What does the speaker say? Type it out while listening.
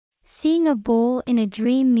Seeing a bull in a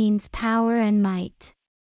dream means power and might.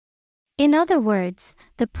 In other words,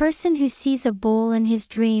 the person who sees a bull in his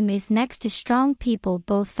dream is next to strong people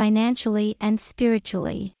both financially and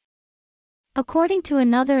spiritually. According to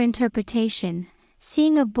another interpretation,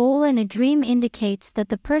 seeing a bull in a dream indicates that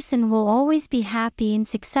the person will always be happy and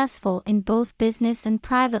successful in both business and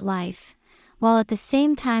private life, while at the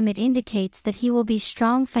same time it indicates that he will be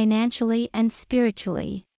strong financially and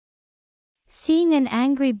spiritually. Seeing an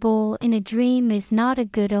angry bull in a dream is not a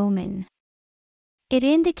good omen. It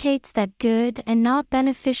indicates that good and not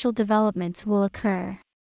beneficial developments will occur.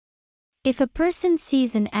 If a person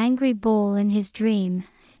sees an angry bull in his dream,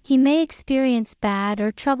 he may experience bad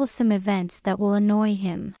or troublesome events that will annoy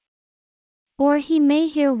him. Or he may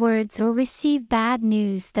hear words or receive bad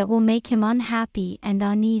news that will make him unhappy and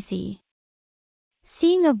uneasy.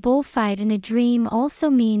 Seeing a bullfight in a dream also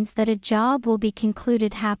means that a job will be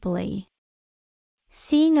concluded happily.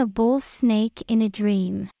 Seeing a bull snake in a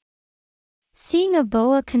dream. Seeing a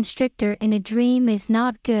boa constrictor in a dream is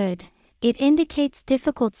not good. It indicates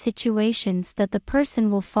difficult situations that the person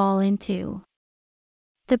will fall into.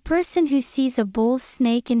 The person who sees a bull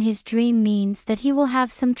snake in his dream means that he will have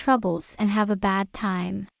some troubles and have a bad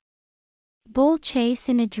time. Bull chase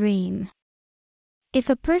in a dream. If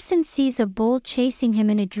a person sees a bull chasing him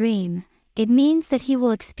in a dream, it means that he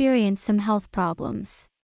will experience some health problems.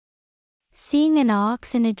 Seeing an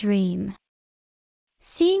ox in a dream.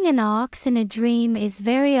 Seeing an ox in a dream is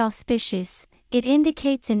very auspicious. It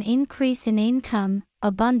indicates an increase in income,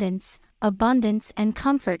 abundance and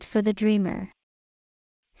comfort for the dreamer.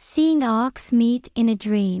 Seeing ox meat in a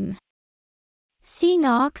dream. Seeing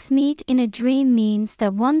ox meat in a dream means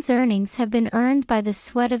that one's earnings have been earned by the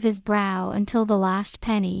sweat of his brow until the last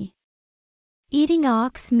penny. Eating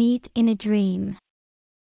ox meat in a dream.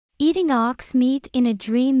 Eating ox meat in a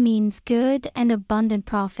dream means good and abundant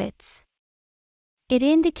profits. It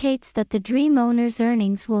indicates that the dream owner's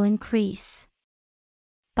earnings will increase.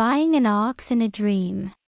 Buying an ox in a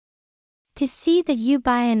dream. To see that you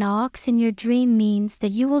buy an ox in your dream means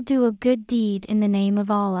that you will do a good deed in the name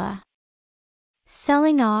of Allah.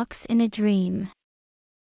 Selling ox in a dream.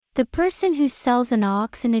 The person who sells an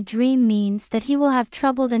ox in a dream means that he will have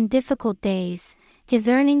troubled and difficult days, his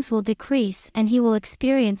earnings will decrease and he will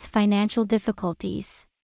experience financial difficulties.